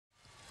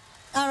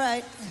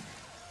right.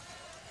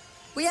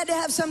 We had to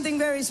have something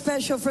very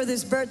special for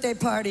this birthday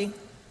party.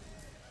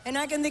 And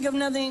I can think of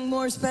nothing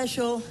more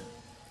special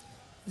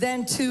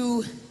than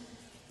to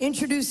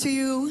introduce to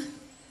you,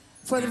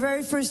 for the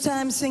very first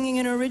time, singing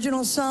an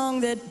original song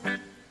that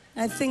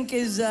I think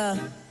is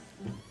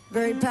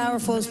very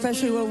powerful,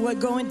 especially what we're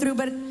going through.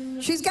 But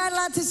she's got a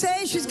lot to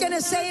say. She's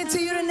gonna say it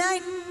to you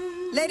tonight.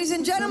 Ladies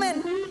and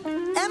gentlemen,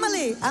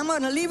 Emily, I'm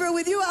gonna leave her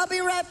with you. I'll be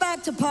right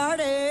back to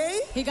party.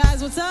 Hey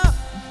guys, what's up?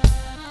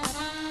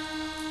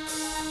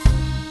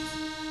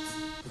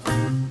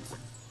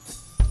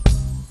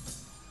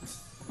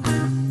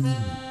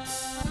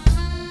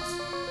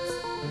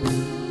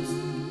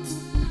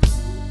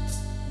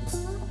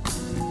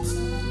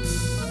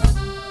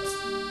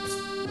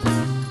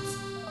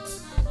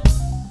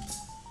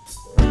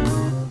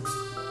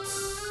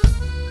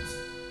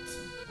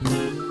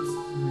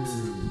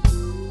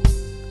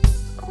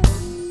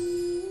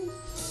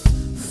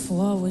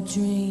 Forward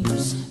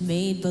dreams,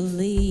 made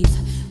believe,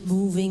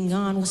 moving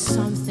on was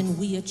something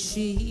we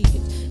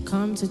achieved.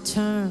 Come to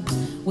terms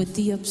with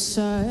the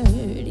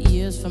absurd,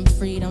 years from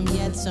freedom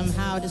yet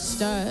somehow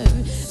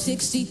disturbed.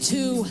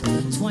 62,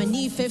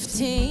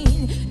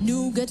 2015,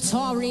 new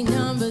guitar-y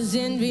numbers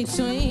in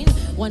between.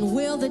 When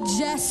will the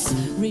jest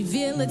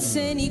reveal its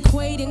sin,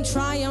 equating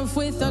triumph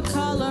with the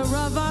color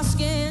of our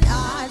skin?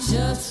 I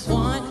just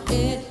want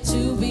it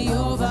to be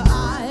over,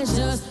 I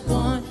just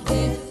want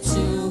it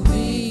to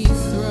be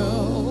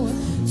through,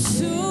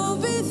 to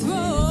be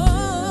through.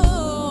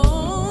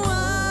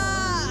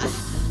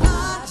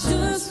 I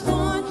just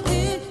want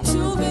it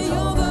to be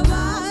over,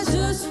 I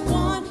just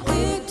want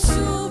it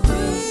to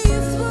be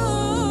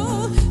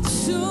through,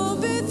 to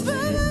be through.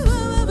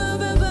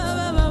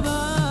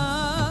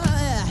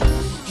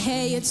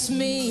 Hey, it's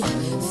me,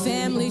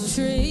 family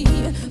tree,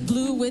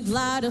 blue with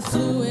lighter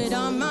fluid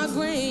on my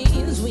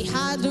greens. We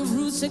hide the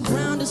roots that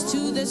ground us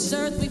to this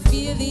earth. We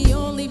fear the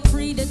only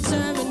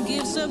predetermined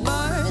gives of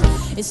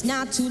birth. It's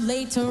not too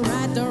late to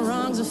right the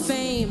wrongs of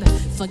fame.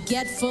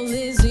 Forgetful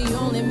is the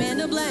only man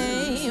to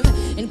blame.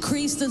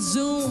 Increase the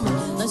zoom,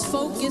 let's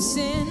focus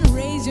in.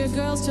 Raise your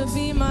girls to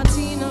be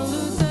Martin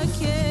Luther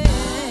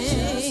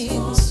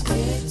Kings.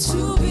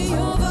 To be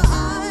over,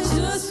 I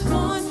just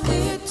want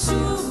it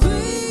to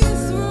be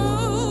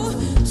through,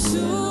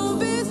 to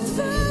be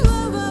through.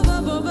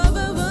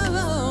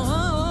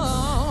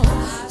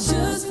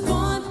 Just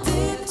want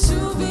it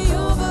to be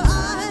over, I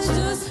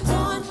just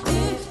want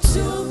it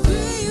to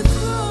be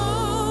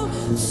through,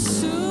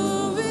 to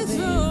be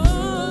through.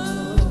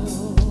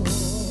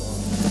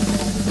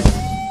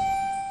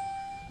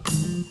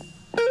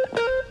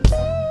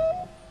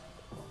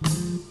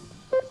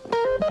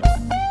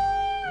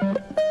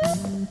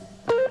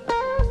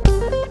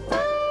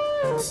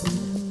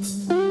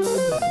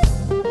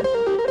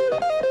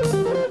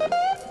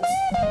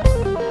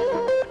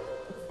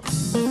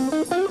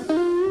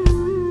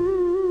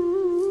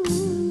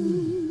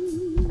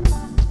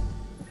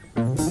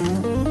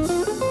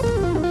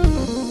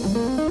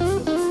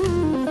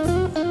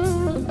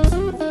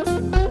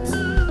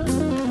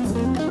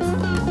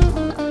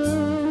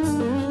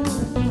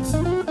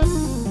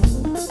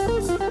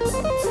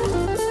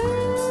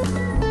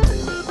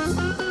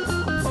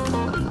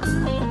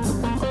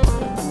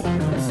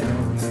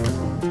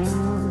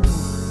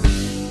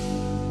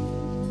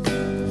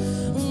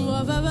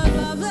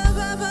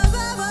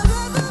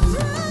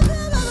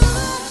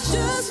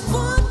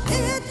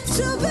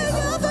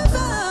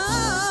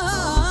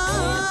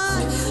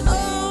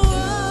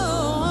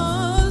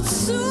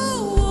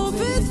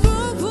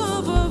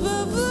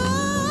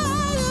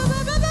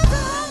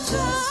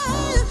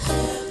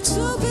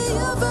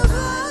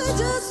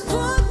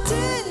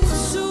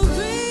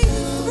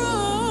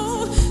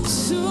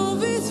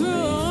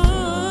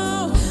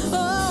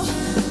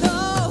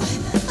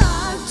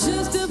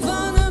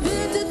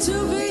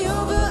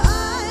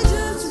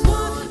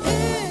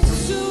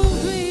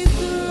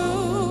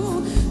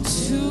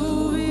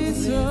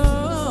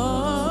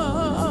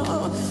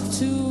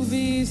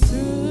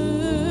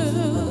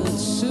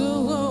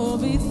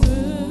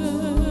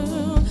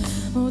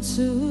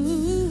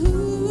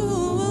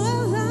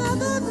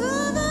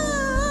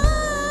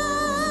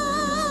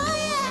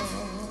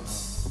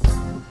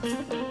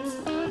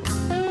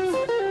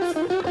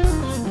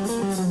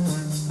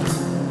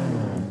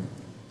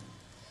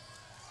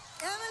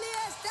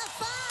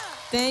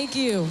 Thank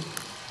you.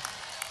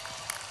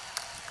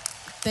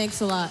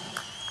 Thanks a lot.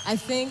 I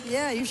think...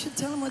 Yeah, you should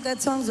tell them what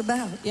that song's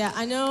about. Yeah,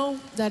 I know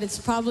that it's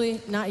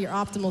probably not your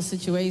optimal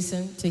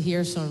situation to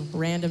hear some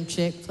random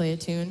chick play a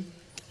tune.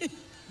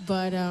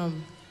 But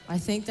I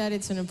think that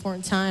it's an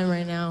important time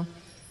right now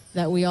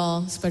that we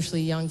all,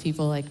 especially young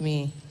people like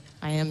me,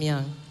 I am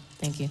young,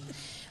 thank you.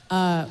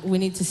 We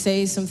need to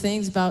say some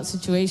things about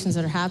situations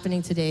that are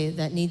happening today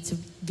that need to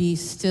be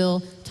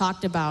still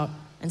talked about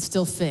and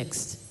still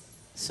fixed.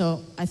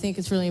 So I think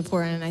it's really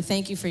important, and I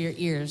thank you for your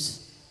ears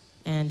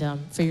and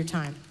for your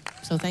time.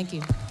 So thank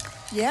you.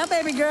 Yeah,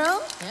 baby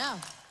girl. Yeah.